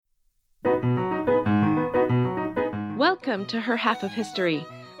Welcome to Her Half of History.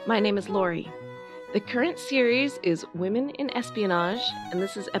 My name is Lori. The current series is Women in Espionage, and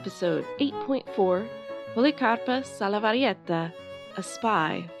this is episode 8.4, Policarpa Salavarrieta, a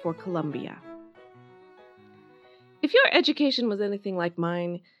spy for Colombia. If your education was anything like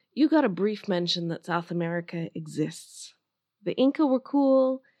mine, you got a brief mention that South America exists. The Inca were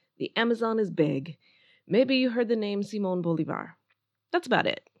cool, the Amazon is big. Maybe you heard the name Simón Bolívar. That's about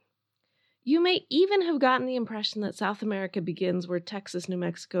it. You may even have gotten the impression that South America begins where Texas, New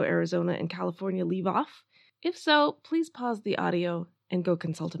Mexico, Arizona, and California leave off. If so, please pause the audio and go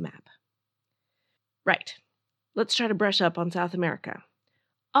consult a map. Right, let's try to brush up on South America.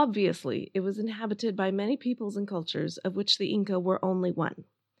 Obviously, it was inhabited by many peoples and cultures, of which the Inca were only one.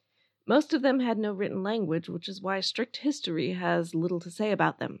 Most of them had no written language, which is why strict history has little to say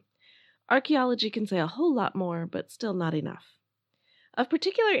about them. Archaeology can say a whole lot more, but still not enough. Of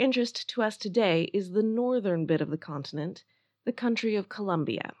particular interest to us today is the northern bit of the continent, the country of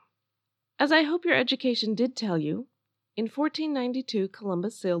Colombia. As I hope your education did tell you, in 1492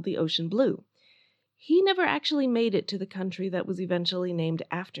 Columbus sailed the ocean blue. He never actually made it to the country that was eventually named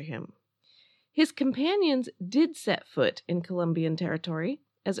after him. His companions did set foot in Colombian territory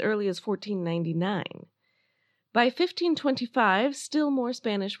as early as 1499. By 1525, still more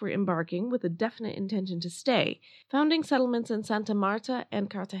Spanish were embarking with a definite intention to stay, founding settlements in Santa Marta and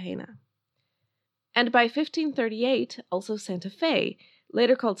Cartagena. And by 1538, also Santa Fe,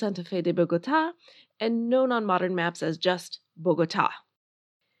 later called Santa Fe de Bogotá, and known on modern maps as just Bogotá.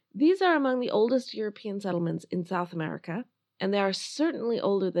 These are among the oldest European settlements in South America, and they are certainly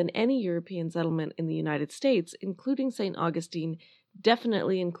older than any European settlement in the United States, including St. Augustine,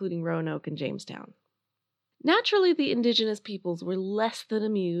 definitely including Roanoke and Jamestown. Naturally, the indigenous peoples were less than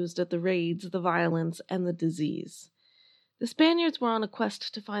amused at the raids, the violence, and the disease. The Spaniards were on a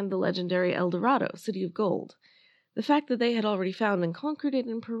quest to find the legendary El Dorado, City of Gold. The fact that they had already found and conquered it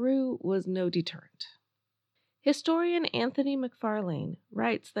in Peru was no deterrent. Historian Anthony McFarlane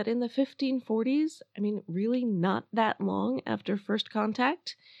writes that in the 1540s, really not that long after first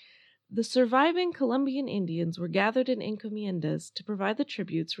contact, the surviving Colombian Indians were gathered in encomiendas to provide the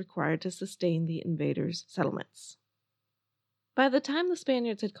tributes required to sustain the invaders' settlements. By the time the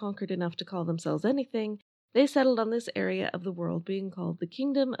Spaniards had conquered enough to call themselves anything, they settled on this area of the world being called the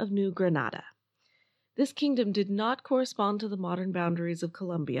Kingdom of New Granada. This kingdom did not correspond to the modern boundaries of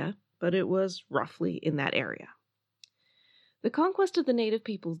Colombia, but it was roughly in that area. The conquest of the native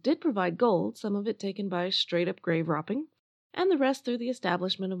peoples did provide gold, some of it taken by straight-up grave robbing, and the rest through the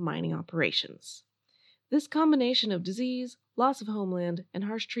establishment of mining operations. This combination of disease, loss of homeland, and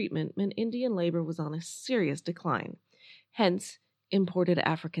harsh treatment meant Indian labor was on a serious decline, hence imported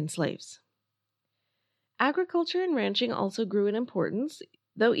African slaves. Agriculture and ranching also grew in importance,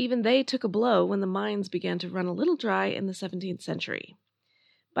 though even they took a blow when the mines began to run a little dry in the 17th century.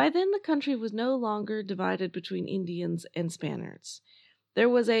 By then, the country was no longer divided between Indians and Spaniards. There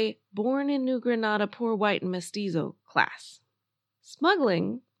was a born in New Granada, poor white and mestizo class.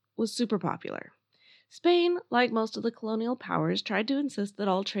 Smuggling was super popular. Spain, like most of the colonial powers, tried to insist that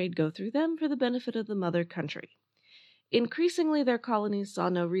all trade go through them for the benefit of the mother country. Increasingly, their colonies saw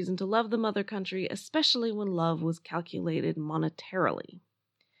no reason to love the mother country, especially when love was calculated monetarily.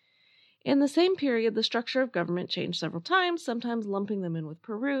 In the same period, the structure of government changed several times, sometimes lumping them in with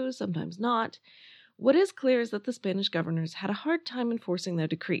Peru, sometimes not. What is clear is that the Spanish governors had a hard time enforcing their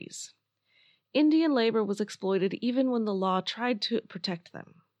decrees. Indian labor was exploited even when the law tried to protect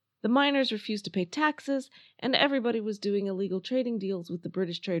them. The miners refused to pay taxes, and everybody was doing illegal trading deals with the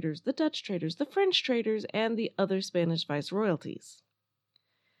British traders, the Dutch traders, the French traders, and the other Spanish viceroyalties.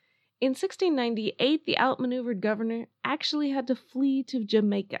 In 1698, the outmaneuvered governor actually had to flee to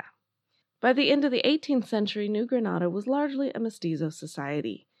Jamaica. By the end of the 18th century, New Granada was largely a mestizo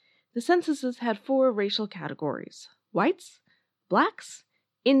society. The censuses had 4 racial categories: whites, blacks,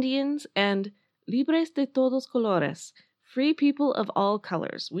 Indians, and libres de todos colores, free people of all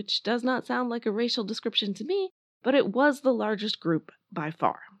colors, which does not sound like a racial description to me, but it was the largest group by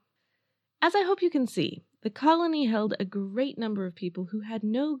far. As I hope you can see, the colony held a great number of people who had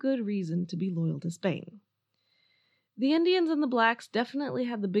no good reason to be loyal to Spain. The Indians and the blacks definitely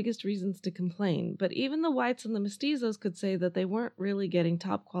had the biggest reasons to complain, but even the whites and the mestizos could say that they weren't really getting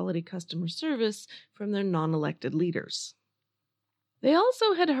top-quality customer service from their non-elected leaders. They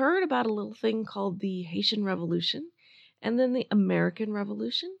also had heard about a little thing called the Haitian Revolution, and then the American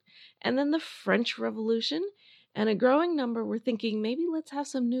Revolution, and then the French Revolution, and a growing number were thinking, maybe let's have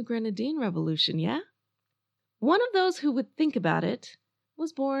some New Grenadine Revolution, yeah? One of those who would think about it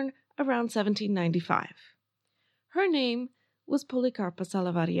was born around 1795. Her name was Policarpa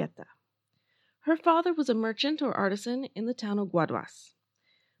Salavarrieta. Her father was a merchant or artisan in the town of Guaduas.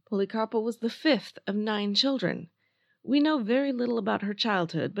 Policarpa was the fifth of 9 children. We know very little about her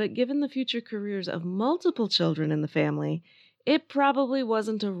childhood, but given the future careers of multiple children in the family, it probably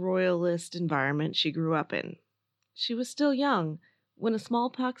wasn't a royalist environment she grew up in. She was still young when a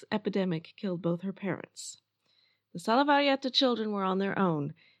smallpox epidemic killed both her parents. The Salavarrieta children were on their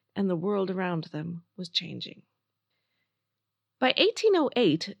own, and the world around them was changing. By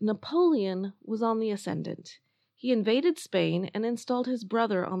 1808, Napoleon was on the ascendant. He invaded Spain and installed his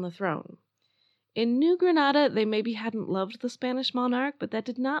brother on the throne. In New Granada, they maybe hadn't loved the Spanish monarch, but that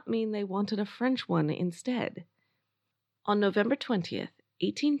did not mean they wanted a French one instead. On November 20th,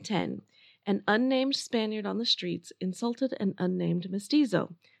 1810, an unnamed Spaniard on the streets insulted an unnamed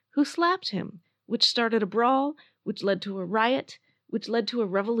mestizo, who slapped him, which started a brawl, which led to a riot, which led to a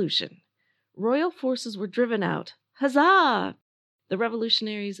revolution. Royal forces were driven out. Huzzah! The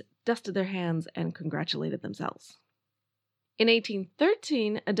revolutionaries dusted their hands and congratulated themselves. In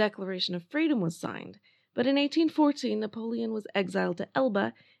 1813, a Declaration of Freedom was signed, but in 1814, Napoleon was exiled to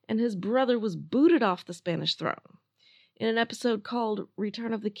Elba, and his brother was booted off the Spanish throne. In an episode called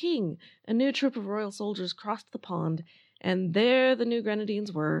Return of the King, a new troop of royal soldiers crossed the pond, and there the New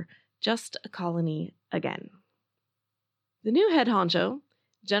Grenadines were, just a colony again. The new head honcho,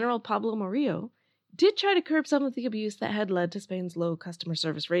 General Pablo Morillo, did try to curb some of the abuse that had led to Spain's low customer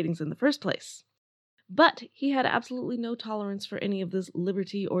service ratings in the first place. But he had absolutely no tolerance for any of this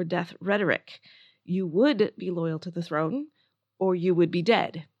liberty or death rhetoric. You would be loyal to the throne, or you would be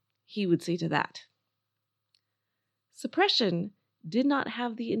dead. He would see to that. Suppression did not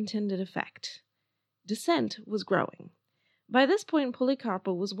have the intended effect. Dissent was growing. By this point,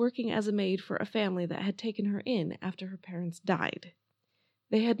 Policarpa was working as a maid for a family that had taken her in after her parents died.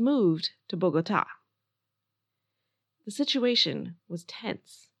 They had moved to Bogotá. The situation was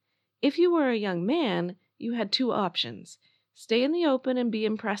tense. If you were a young man, you had 2 options: stay in the open and be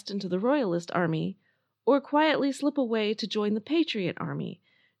impressed into the royalist army, or quietly slip away to join the Patriot army.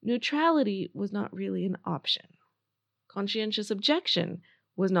 Neutrality was not really an option. Conscientious objection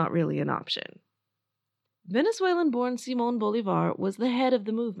was not really an option. Venezuelan-born Simón Bolívar was the head of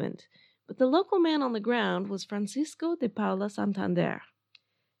the movement, but the local man on the ground was Francisco de Paula Santander.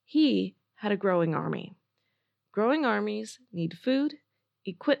 He had a growing army. Growing armies need food,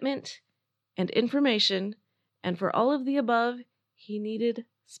 equipment, and information, and for all of the above, he needed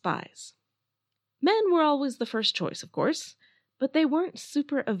spies. Men were always the first choice, of course, but they weren't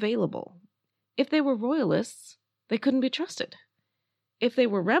super available. If they were royalists, they couldn't be trusted. If they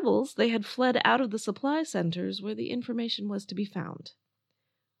were rebels, they had fled out of the supply centers where the information was to be found.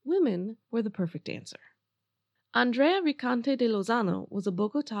 Women were the perfect answer. Andrea Ricante de Lozano was a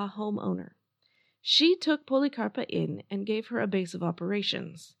Bogotá homeowner. She took Policarpa in and gave her a base of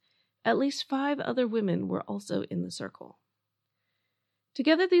operations. At least 5 other women were also in the circle.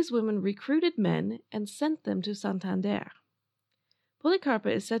 Together, these women recruited men and sent them to Santander.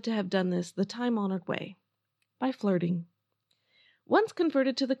 Policarpa is said to have done this the time-honored way, by flirting. Once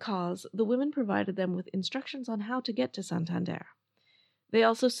converted to the cause, the women provided them with instructions on how to get to Santander. They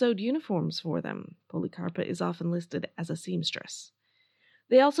also sewed uniforms for them. Policarpa is often listed as a seamstress.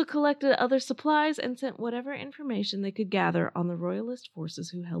 They also collected other supplies and sent whatever information they could gather on the royalist forces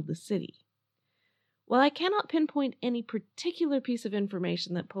who held the city. While I cannot pinpoint any particular piece of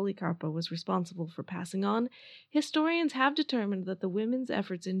information that Policarpa was responsible for passing on, historians have determined that the women's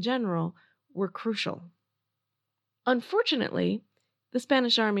efforts in general were crucial. Unfortunately, the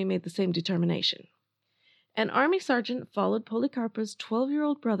Spanish army made the same determination. An army sergeant followed Policarpa's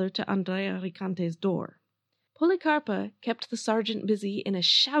 12-year-old brother to Andrea Ricante's door. Policarpa kept the sergeant busy in a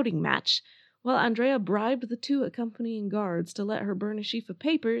shouting match, while Andrea bribed the 2 accompanying guards to let her burn a sheaf of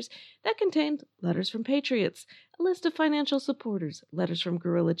papers that contained letters from patriots, a list of financial supporters, letters from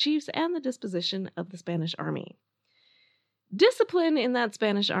guerrilla chiefs, and the disposition of the Spanish army. Discipline in that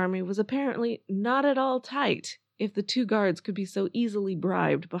Spanish army was apparently not at all tight if the 2 guards could be so easily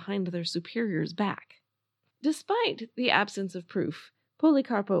bribed behind their superior's back. Despite the absence of proof,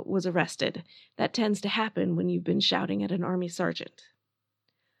 Policarpa was arrested. That tends to happen when you've been shouting at an army sergeant.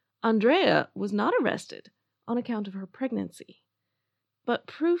 Andrea was not arrested on account of her pregnancy. But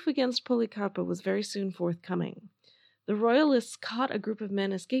proof against Policarpa was very soon forthcoming. The royalists caught a group of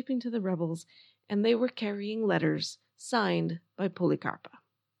men escaping to the rebels, and they were carrying letters signed by Policarpa.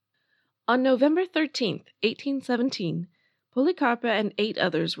 On November 13th, 1817, Policarpa and 8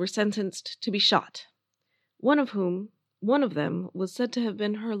 others were sentenced to be shot. One of them was said to have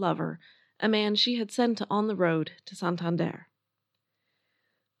been her lover, a man she had sent on the road to Santander.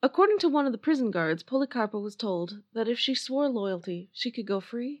 According to one of the prison guards, Policarpa was told that if she swore loyalty, she could go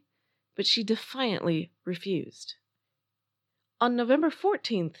free, but she defiantly refused. On November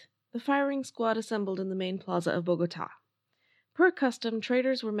 14th, the firing squad assembled in the main plaza of Bogotá. Per custom,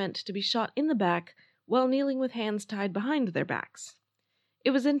 traitors were meant to be shot in the back while kneeling with hands tied behind their backs.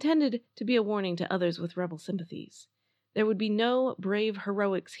 It was intended to be a warning to others with rebel sympathies. There would be no brave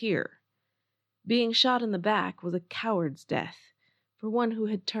heroics here. Being shot in the back was a coward's death for one who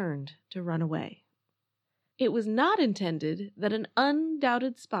had turned to run away. It was not intended that an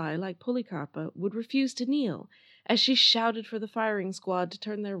undoubted spy like Policarpa would refuse to kneel as she shouted for the firing squad to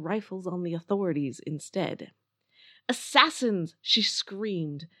turn their rifles on the authorities instead. "Assassins!" she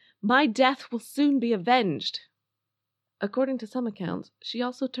screamed. "My death will soon be avenged!" According to some accounts, she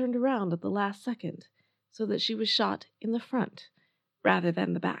also turned around at the last second, so that she was shot in the front rather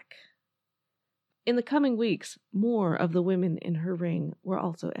than the back. In the coming weeks, more of the women in her ring were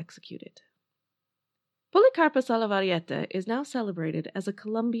also executed. Policarpa Salavarrieta is now celebrated as a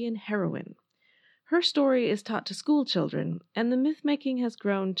Colombian heroine. Her story is taught to school children, and the myth-making has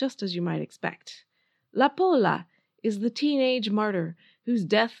grown just as you might expect. La Pola is the teenage martyr whose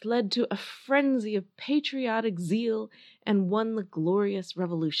death led to a frenzy of patriotic zeal and won the glorious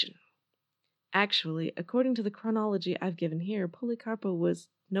revolution. Actually, according to the chronology I've given here, Policarpa was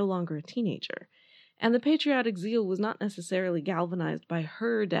no longer a teenager, and the patriotic zeal was not necessarily galvanized by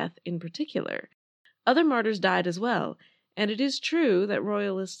her death in particular. Other martyrs died as well, and it is true that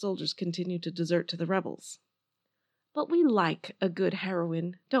royalist soldiers continued to desert to the rebels. But we like a good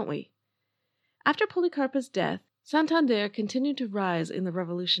heroine, don't we? After Policarpa's death, Santander continued to rise in the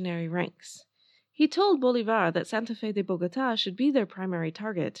revolutionary ranks. He told Bolívar that Santa Fe de Bogotá should be their primary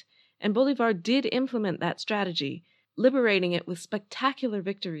target, and Bolívar did implement that strategy, liberating it with spectacular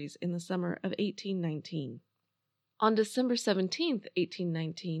victories in the summer of 1819. On December 17,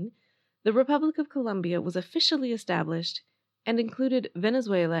 1819, the Republic of Colombia was officially established and included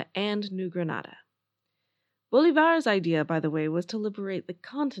Venezuela and New Granada. Bolívar's idea, by the way, was to liberate the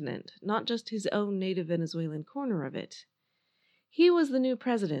continent, not just his own native Venezuelan corner of it. He was the new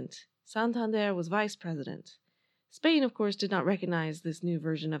president. Santander was vice president. Spain, of course, did not recognize this new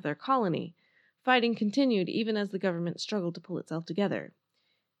version of their colony. Fighting continued even as the government struggled to pull itself together.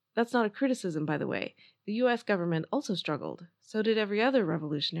 That's not a criticism, by the way. The U.S. government also struggled. So did every other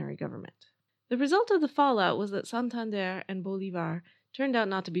revolutionary government. The result of the fallout was that Santander and Bolívar turned out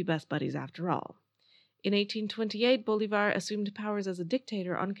not to be best buddies after all. In 1828, Bolívar assumed powers as a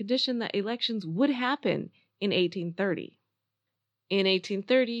dictator on condition that elections would happen in 1830. In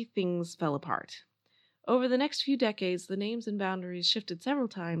 1830, things fell apart. Over the next few decades, the names and boundaries shifted several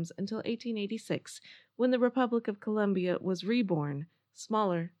times until 1886, when the Republic of Colombia was reborn,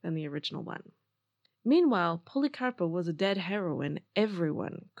 smaller than the original one. Meanwhile, Policarpa was a dead heroine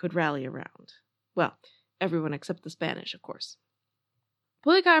everyone could rally around. Well, everyone except the Spanish, of course.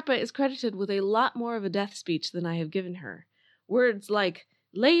 Policarpa is credited with a lot more of a death speech than I have given her. Words like,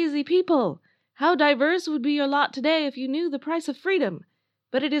 "Lazy people! How diverse would be your lot today if you knew the price of freedom!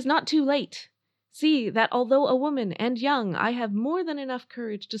 But it is not too late. See that although a woman and young, I have more than enough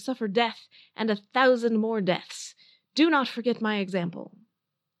courage to suffer death and 1,000 more deaths. Do not forget my example."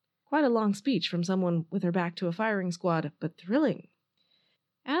 Quite a long speech from someone with her back to a firing squad, but thrilling.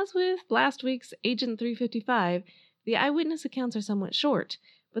 As with last week's Agent 355, the eyewitness accounts are somewhat short,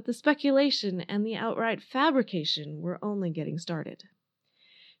 but the speculation and the outright fabrication were only getting started.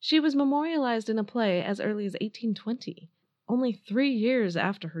 She was memorialized in a play as early as 1820, only 3 years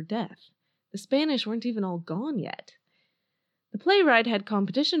after her death. The Spanish weren't even all gone yet. The playwright had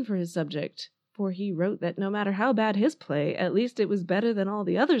competition for his subject, for he wrote that no matter how bad his play, at least it was better than all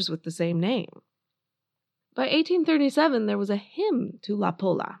the others with the same name. By 1837, there was a hymn to La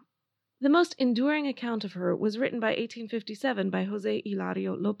Pola. The most enduring account of her was written by 1857 by José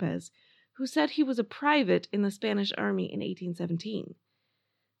Hilario López, who said he was a private in the Spanish army in 1817.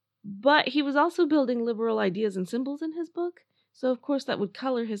 But he was also building liberal ideas and symbols in his book, so of course that would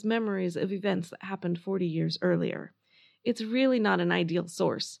color his memories of events that happened 40 years earlier. It's really not an ideal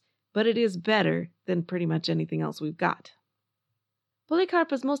source, but it is better than pretty much anything else we've got.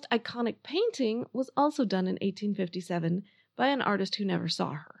 Policarpa's most iconic painting was also done in 1857 by an artist who never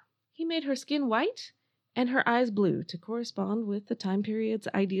saw her. He made her skin white and her eyes blue to correspond with the time period's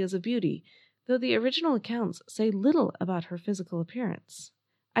ideas of beauty, though the original accounts say little about her physical appearance.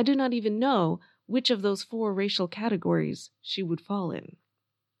 I do not even know which of those 4 racial categories she would fall in.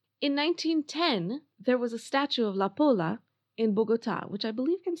 In 1910, there was a statue of La Pola in Bogotá, which I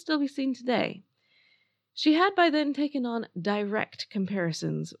believe can still be seen today. She had by then taken on direct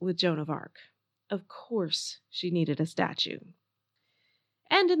comparisons with Joan of Arc. Of course, she needed a statue.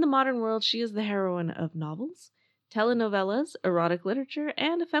 And in the modern world, she is the heroine of novels, telenovelas, erotic literature,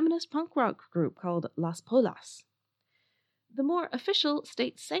 and a feminist punk rock group called Las Polas. The more official,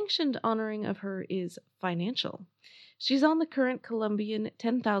 state-sanctioned honoring of her is financial. She's on the current Colombian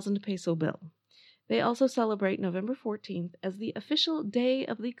 10,000 peso bill. They also celebrate November 14th as the official Day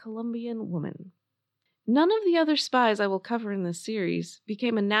of the Colombian Woman. None of the other spies I will cover in this series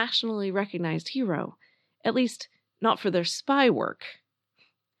became a nationally recognized hero, at least not for their spy work.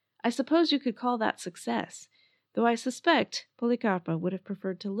 I suppose you could call that success, though I suspect Policarpa would have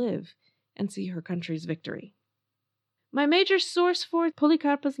preferred to live and see her country's victory. My major source for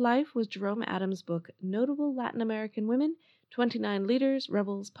Policarpa's life was Jerome Adams' book, Notable Latin American Women, 29 Leaders,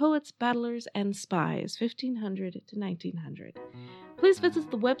 Rebels, Poets, Battlers, and Spies, 1500 to 1900. Please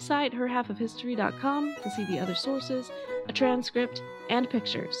visit the website herhalfofhistory.com to see the other sources, a transcript, and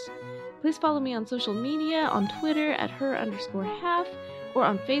pictures. Please follow me on social media, on Twitter at her_half, or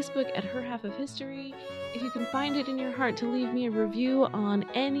on Facebook at Her Half of History. If you can find it in your heart to leave me a review on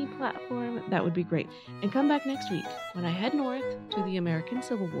any platform, that would be great. And come back next week when I head north to the American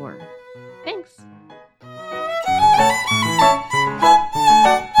Civil War. Thanks!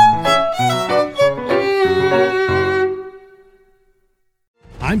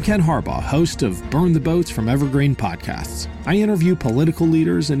 I'm Ken Harbaugh, host of Burn the Boats from Evergreen Podcasts. I interview political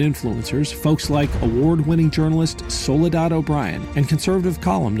leaders and influencers, folks like award-winning journalist Soledad O'Brien and conservative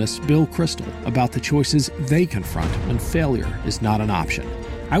columnist Bill Kristol about the choices they confront when failure is not an option.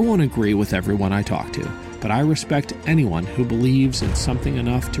 I won't agree with everyone I talk to, but I respect anyone who believes in something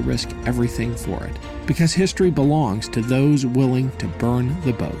enough to risk everything for it. Because history belongs to those willing to burn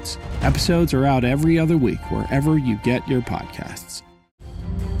the boats. Episodes are out every other week wherever you get your podcasts.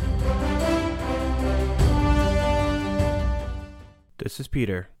 This is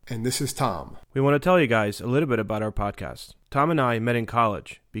Peter. And this is Tom. We want to tell you guys a little bit about our podcast. Tom and I met in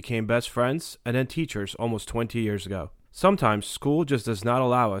college, became best friends, and then teachers almost 20 years ago. Sometimes school just does not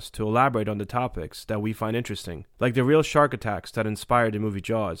allow us to elaborate on the topics that we find interesting, like the real shark attacks that inspired the movie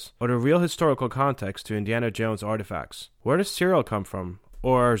Jaws, or the real historical context to Indiana Jones artifacts. Where does cereal come from?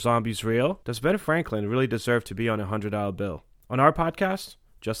 Or are zombies real? Does Ben Franklin really deserve to be on a $100 bill? On our podcast,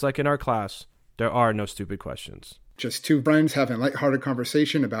 just like in our class, there are no stupid questions. Just two friends having a lighthearted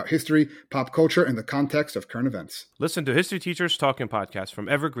conversation about history, pop culture, and the context of current events. Listen to History Teachers Talking Podcast from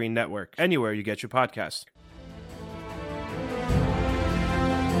Evergreen Network, anywhere you get your podcasts.